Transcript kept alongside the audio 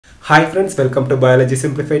Hi friends, welcome to Biology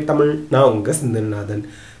Simplified Tamil. நான் உங்க சிந்தன்நாதன்.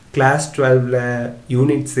 Class 12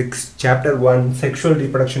 Unit 6 Chapter 1 Sexual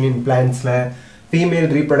Reproduction in Plants Female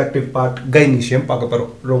Reproductive Part Gynoecium பார்க்க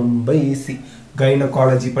போறோம். ரொம்ப easy.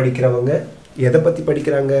 Gynecology படிக்கிறவங்க எதை பத்தி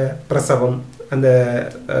படிக்கிறாங்க? பிரசவம், அந்த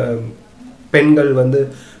பெண்கள் வந்து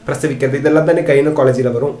பிரசவிக்கிறது இதெல்லாம் தானே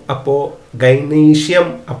கைனகாலஜில வரும். அப்போ Gynoecium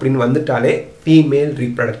அப்படின்னு வந்துட்டாலே female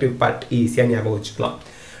reproductive part ஈஸியா ஞாபகம் வச்சுக்கலாம்.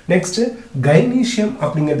 Next, Gynoecium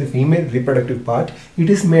அப்படிங்கிறது female reproductive part. It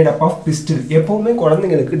is made up of pistil. எப்பவுமே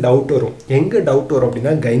குழந்தைங்களுக்கு டவுட் வரும். எங்க டவுட் வரும்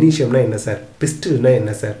அப்படின்னா Gynoeciumனா என்ன சார், pistilனா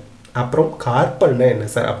என்ன சார், அப்புறம் கார்பல்னா என்ன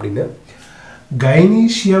சார் அப்படின்னு.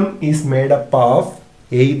 Gynoecium is made up of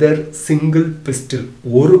either single pistil,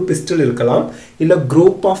 ஒரு pistil இருக்கலாம், இல்ல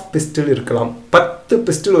group of pistil இருக்கலாம். 10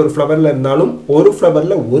 pistil ஒரு ஃப்ளவர்ல இருந்தாலும் ஒரு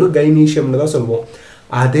ஃப்ளவர்ல ஒரு Gynoeciumனு தான் சொல்வோம்.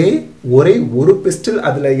 அதே ஒரே ஒரு பிஸ்டில்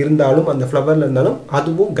அதில் இருந்தாலும் அந்த ஃப்ளவரில் இருந்தாலும்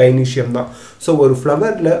அதுவும் Gynoecium தான். ஸோ ஒரு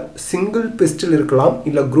ஃப்ளவரில் சிங்கிள் பிஸ்டில் இருக்கலாம்,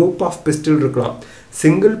 இல்லை குரூப் ஆஃப் பிஸ்டில் இருக்கலாம்.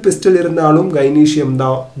 சிங்கிள் பிஸ்டில் இருந்தாலும் Gynoecium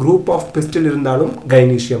தான், குரூப் ஆஃப் பிஸ்டில் இருந்தாலும்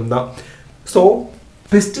Gynoecium தான். ஸோ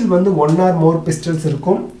பிஸ்டில் வந்து ஒன் ஆர் மோர் பிஸ்டில்ஸ்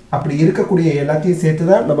இருக்கும். அப்படி இருக்கக்கூடிய எல்லாத்தையும் சேர்த்து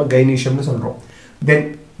தான் நம்ம Gynoeciumனு சொல்கிறோம். Then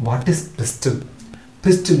what is pistil?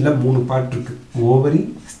 பிஸ்டிலில் 3 part இருக்கு: ovary,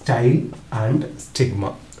 style and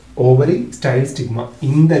stigma. Ovary, style, stigma,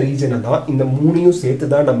 இந்த ரீஜனை தான், இந்த மூணையும் சேர்த்து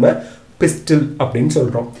தான் நம்ம பிஸ்டில் அப்படின்னு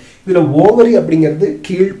சொல்கிறோம். இதில் ஓவரி அப்படிங்கிறது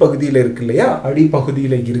கீழ்ப்பகுதியில் இருக்கு இல்லையா,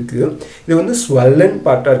 அடிப்பகுதியில் இருக்குது. இது வந்து ஸ்வெல்லன்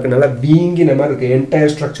பார்ட்டாக இருக்குது, நல்லா வீங்கின மாதிரி இருக்குது.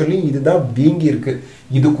 என்டையர் ஸ்ட்ரக்சர்லையும் இதுதான் வீங்கி இருக்குது.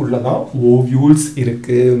 இதுக்குள்ளே தான் ஓவியூல்ஸ்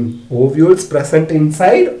இருக்குது. Ovules present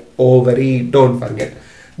inside ovary, don't forget.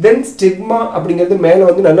 Then stigma அப்படிங்கிறது மேலே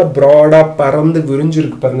வந்து நல்லா ப்ராடாக பறந்து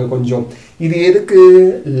விரிஞ்சிருக்கு பாருங்க கொஞ்சம். இது எதுக்கு?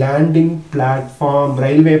 லேண்டிங் பிளாட்ஃபார்ம்,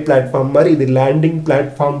 ரயில்வே பிளாட்ஃபார்ம் மாதிரி இது landing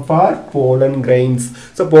platform for pollen grains.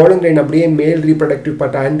 So pollen grain அப்படியே மேல் ரீப்ரொடக்டிவ்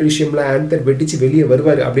பார்ட் ஆண்ட்ரிஷியமில் ஆந்தர் வெட்டிச்சு வெளியே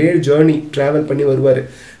வருவார். அப்படியே ஜேர்னி ட்ராவல் பண்ணி வருவார்.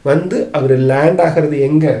 வந்து அவர் லேண்ட் ஆகிறது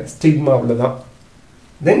எங்கே? ஸ்டிக்மாவில் தான்.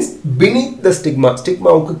 தென் beneath the stigma,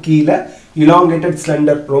 ஸ்டிக்மாவுக்கு கீழே elongated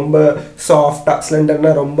slender, ரொம்ப சாஃப்டாக,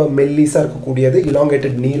 ஸ்லெண்டர்னா ரொம்ப மெல்லிஸாக இருக்கக்கூடியது,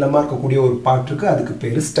 elongated நீளமாக இருக்கக்கூடிய ஒரு பார்ட் இருக்குது, அதுக்கு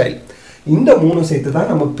பேர் ஸ்டைல். இந்த மூணு சேர்த்து தான்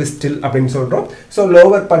நம்ம பிஸ்டில் அப்படின்னு சொல்கிறோம். So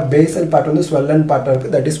lower part, Basel part வந்து ஸ்வெல்லன் பார்ட்டாக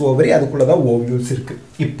இருக்குது, தட் இஸ் ஓவரி, அதுக்குள்ளே தான் ஓவியூல்ஸ் இருக்குது.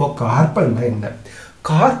 இப்போ கார்பல்னா என்ன?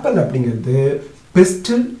 கார்பல் அப்படிங்கிறது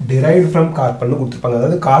பிஸ்டில் டிரைவ் ஃப்ரம் கார்பல்னு கொடுத்துருப்பாங்க.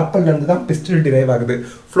 அதாவது கார்பல்லேருந்து தான் பிஸ்டில் டிரைவ் ஆகுது.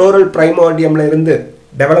 ஃப்ளோரல் பிரைமார்டியம்ல இருந்து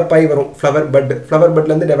டெவலப் ஆகி வரும் ஃப்ளவர் பட். ஃப்ளவர்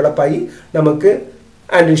பட்லேருந்து டெவலப் ஆகி நமக்கு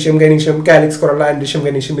androecium, Gynoecium, calyx, corolla, androecium,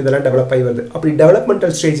 Gynoecium இதெல்லாம் டெவலப் ஆகி வருது. அப்படி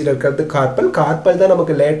டெவலப்மெண்டல் ஸ்டேஜில் இருக்கிறது கார்பல். கார்பல் தான்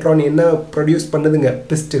நமக்கு லேட்ரான் என்ன ப்ரொடியூஸ் பண்ணுதுங்க?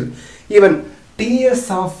 Pistil. Even DS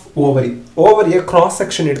of ovary, ஓவரியை cross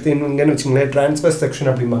section எடுத்துங்கன்னு வச்சுங்களேன், டிரான்ஸ்வர்ஸ்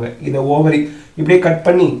செக்ஷன் அப்படிம்பாங்க. இதை ஓவரி இப்படியே கட்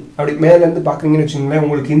பண்ணி அப்படி மேலேருந்து பார்க்குறீங்கன்னு வச்சுங்களேன்,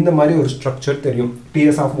 உங்களுக்கு இந்த மாதிரி ஒரு ஸ்ட்ரக்சர் தெரியும்.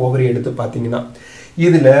 டிஎஸ் ஆஃப் ஓவரி எடுத்து பார்த்தீங்கன்னா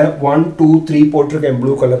இதில் 1 2 3 போட்டிருக்கேன்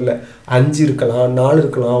ப்ளூ கலரில். 5 இருக்கலாம், 4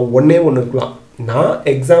 இருக்கலாம், ஒன்றே இருக்கலாம். நான்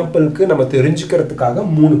எக்ஸாம்பிளுக்கு நம்ம தெரிஞ்சுக்கிறதுக்காக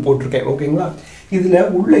 3 போட்டிருக்கேன், ஓகேங்களா? இதில்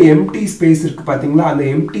உள்ள எம்டி ஸ்பேஸ் இருக்குது பார்த்தீங்களா, அந்த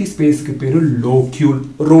எம்டி ஸ்பேஸுக்கு பேர் லோக்யூல்,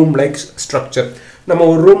 ரூம் லைக் ஸ்ட்ரக்சர். நம்ம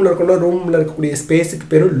ஒரு ரூமில் இருக்கணும், ரூமில் இருக்கக்கூடிய ஸ்பேஸுக்கு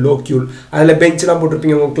பேர் லோக்யூல். அதில் பெஞ்செலாம்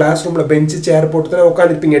போட்டிருப்பீங்க, உங்கள் கிளாஸ் ரூமில் பெஞ்சு சேர் போட்டு தான்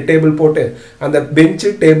உட்காந்துருப்பீங்க, டேபிள் போட்டு. அந்த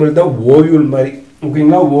பெஞ்சு டேபிள் தான் ஓவியூல் மாதிரி,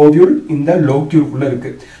 ஓகேங்களா? ஓவியூல் இந்த லோக்யூல்குள்ளே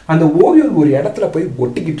இருக்குது. அந்த ஓவியூல் ஒரு இடத்துல போய்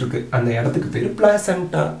ஒட்டிக்கிட்டு இருக்கு, அந்த இடத்துக்கு பேர்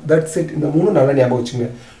பிளாசென்டா. That's it. இந்த 3 நல்லா ஞாபகம் வச்சுங்க.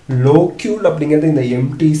 லோக்யூல் அப்படிங்கிறது இந்த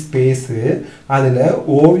எம்டி ஸ்பேஸு, அதில்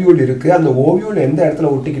ஓவியூல் இருக்குது. அந்த ஓவியூல் எந்த இடத்துல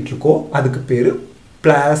ஒட்டிக்கிட்டு இருக்கோ அதுக்கு பேர்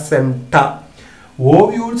பிளாசென்டா.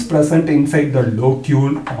 Ovules present inside the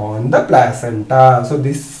locule on the placenta. So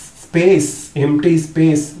this space, empty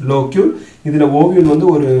space, locule, இதில் ஓவியூல் வந்து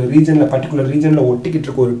ஒரு ரீஜனில், பர்டிகுலர் ரீஜனில் ஒட்டிக்கிட்டு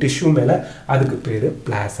இருக்க ஒரு டிஷ்யூ மேலே, அதுக்கு பேர்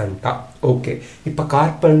பிளாசென்டா. ஓகே, இப்போ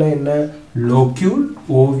கார்பல்னா என்ன? லோக்யூல்,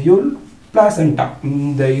 ஓவியூல், பிளாசென்டா.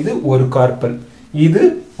 இந்த இது ஒரு கார்பல், இது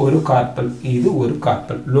ஒரு கார்பல், இது ஒரு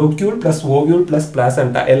கார்பல். லோக்யூல் ப்ளஸ் ஓவியூல் ப்ளஸ்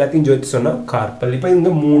பிளாசென்டா எல்லாத்தையும் ஜோதிச்சு சொன்னால் கார்பல். இப்போ இந்த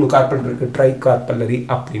 3 கார்பல் இருக்குது, ட்ரை கார்பல்லரி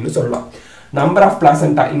அப்படின்னு சொல்லலாம். நம்பர் ஆஃப்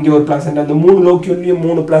பிளாசென்டா, இங்கே ஒரு பிளாசென்டா, இந்த 3 லோக்யூல்லையும்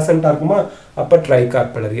 3 பிளாசென்டா இருக்குமா, அப்போ ட்ரை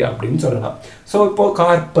கார்பலரி அப்படின்னு சொல்லலாம். ஸோ இப்போ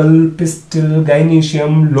கார்பல், பிஸ்டில்,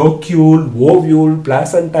 Gynoecium, லோக்யூல், ஓவியூல்,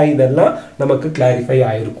 பிளாசென்டா இதெல்லாம் நமக்கு கிளாரிஃபை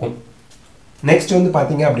ஆயிருக்கும். நெக்ஸ்ட் வந்து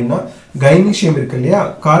பார்த்தீங்க அப்படின்னா Gynoecium இருக்கு இல்லையா,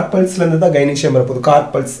 கார்பல்ஸ்லேருந்து தான் Gynoecium வரப்போகுது.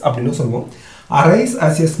 கார்பல்ஸ் அப்படின்னு சொல்லுவோம். Arise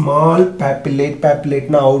as a small பேப்பிலேட்,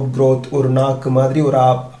 பேப்பிலேட்னா out growth, ஒரு நாக்கு மாதிரி ஒரு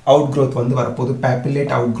அவுட் க்ரோத் வந்து வரப்போகுது.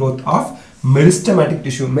 பேப்பிலேட் out growth of meristematic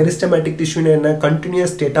tissue. Meristematic டிஷ்யூன்னு என்ன?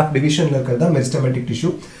 கண்டினியூஸ் ஸ்டேட் ஆஃப் டிவிஷனில் இருக்கிறது தான் meristematic tissue.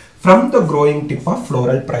 From the growing tip of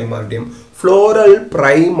floral பிரைமார்டியம். Floral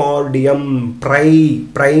பிரைமார்டியம்,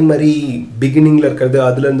 primary பிகினிங்கில் இருக்கிறது,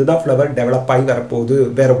 அதுலேருந்து தான் ஃப்ளவர் டெவலப் ஆகி வரப்போகுது.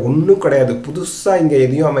 வேறு ஒன்றும் கிடையாது. புதுசாக இங்கே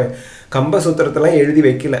எதையும் அவன் கம்ப சூத்திரத்தெல்லாம் எழுதி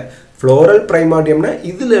வைக்கல. ஃப்ளோரல் பிரைமார்டியம்னா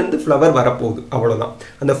இதுலேருந்து ஃப்ளவர் வரப்போகுது, அவ்வளோதான்.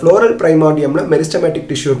 அந்த ஃப்ளோரல் பிரைமார்டியமில் மெரிஸ்டமேட்டிக்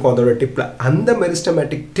டிஷ்யூ இருக்கும் அதோட டிப்பில். அந்த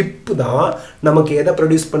மெரிஸ்டமேட்டிக் டிப்பு தான் நமக்கு எதை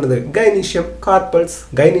ப்ரொடியூஸ் பண்ணுது? கைனீஷியம், கார்பல்ஸ்.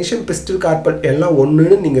 கைனீஷியம், பிஸ்டில், கார்பல் எல்லாம்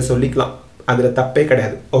ஒன்றுன்னு நீங்கள் சொல்லிக்கலாம், அதில் தப்பே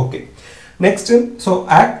கிடையாது. Okay, next so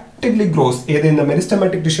actively cross. எது இந்த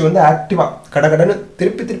மெரிஸ்டமேட்டிக் டிஷ்யூ வந்து ஆக்டிவாக கடகடன்னு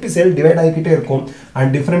திருப்பி செல் டிவைட் ஆகிக்கிட்டே இருக்கும்.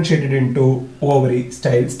 And differentiated into ovary,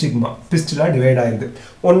 style, stigma. பிஸ்டிலாக divide ஆகிடுது.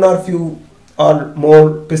 One R few or more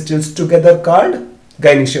pistils together called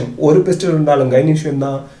gynoecium. ஒரு பிஸ்டில் இருந்தாலும் gynoecium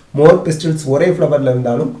தான், more pistils ஒரே ஃப்ளவர்ல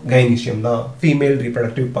இருந்தாலும் gynoecium தான். Female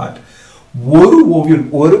reproductive part. ஒரு ஓவியூல்,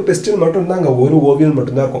 ஒரு பிஸ்டில் மட்டும் தான், அங்கே ஒரு ஓவியூல்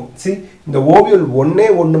மட்டும் தான் இருக்கும். சி, இந்த ஓவியூல்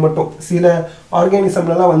ஒன்று மட்டும். சில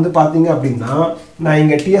ஆர்கானிசம்லாம் வந்து பார்த்தீங்க அப்படின்னா, நான்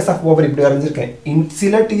இங்கே டிஎஸ் ஆஃப் ஓவர் இப்படி வரைஞ்சிருக்கேன்.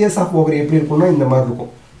 சில டிஎஸ் ஆஃப் ஓவர் எப்படி இருக்கும்னா இந்த மாதிரி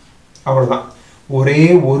இருக்கும், அவ்வளோதான். ஒரே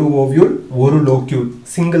ஒரு ஓவியூல், ஒரு லோக்யூல்,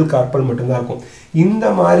 சிங்கிள் கார்பல் மட்டும்தான் இருக்கும். இந்த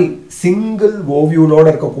மாதிரி சிங்கிள் ஓவியூலோட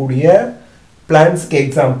இருக்கக்கூடிய பிளான்ஸ்க்கு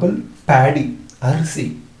எக்ஸாம்பிள் பேடி, அரிசி,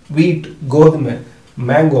 வீட், கோதுமை,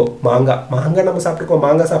 மேங்கோ, மாங்காய். மாங்காய் நம்ம சாப்பிட்ருக்கோம்,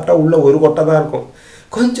 மாங்காய் சாப்பிட்டா உள்ள ஒரு கொட்டை தான் இருக்கும்.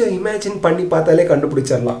 கொஞ்சம் இமேஜின் பண்ணி பார்த்தாலே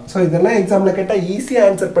கண்டுபிடிச்சிடலாம். ஸோ இதெல்லாம் எக்ஸாமில் கேட்டால் ஈஸியாக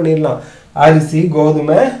ஆன்சர் பண்ணிடலாம். அரிசி,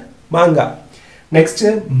 கோதுமை, மாங்காய்.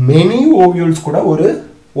 நெக்ஸ்ட்டு மெனி ஓவியூல்ஸ் கூட ஒரு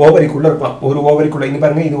ஓவரிக்குள்ளே இருக்கலாம். ஒரு ஓவரிக்குள்ளே இங்கே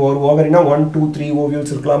பாருங்கள், இது ஒரு ஓவரினா 1 2 3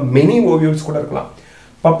 ஓவியூல்ஸ் இருக்கலாம். மெனி ஓவியூல்ஸ் கூட இருக்கலாம்.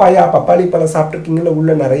 பப்பாளி பழம் சாப்பிட்ருக்கீங்களா,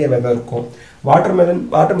 உள்ள நிறைய விதை இருக்கும்.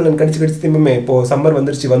 வாட்டர்மெலன் கடிச்சு திம்புமே, இப்போது சம்மர்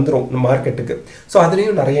வந்துடும் மார்க்கெட்டுக்கு. ஸோ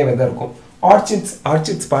அதுலேயும் நிறைய விதை இருக்கும்.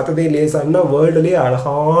 ஆர்ச்சிட்ஸ் பார்த்ததே லேசானா வேர்ல்டுலேயே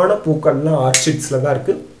அழகான பூக்கள்லாம் ஆர்ச்சிட்ஸில் தான்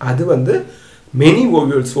இருக்குது. அது வந்து மெனி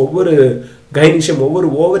ஓவியூல்ஸ். ஒவ்வொரு கைனீஷியம், ஒவ்வொரு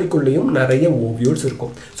ஓவரிக்குள்ளேயும் நிறைய ஓவியூல்ஸ்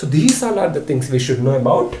இருக்கும். So these are the things we should know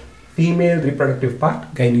about female reproductive part,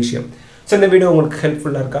 கைனீஷியம். So இந்த வீடியோ உங்களுக்கு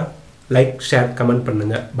ஹெல்ப்ஃபுல்லாக இருக்கா? லைக், ஷேர், கமெண்ட்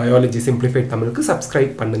பண்ணுங்கள். பயாலஜி சிம்பிளிஃபைட் தமிழுக்கு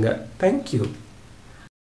சப்ஸ்கிரைப் பண்ணுங்கள். தேங்க்யூ.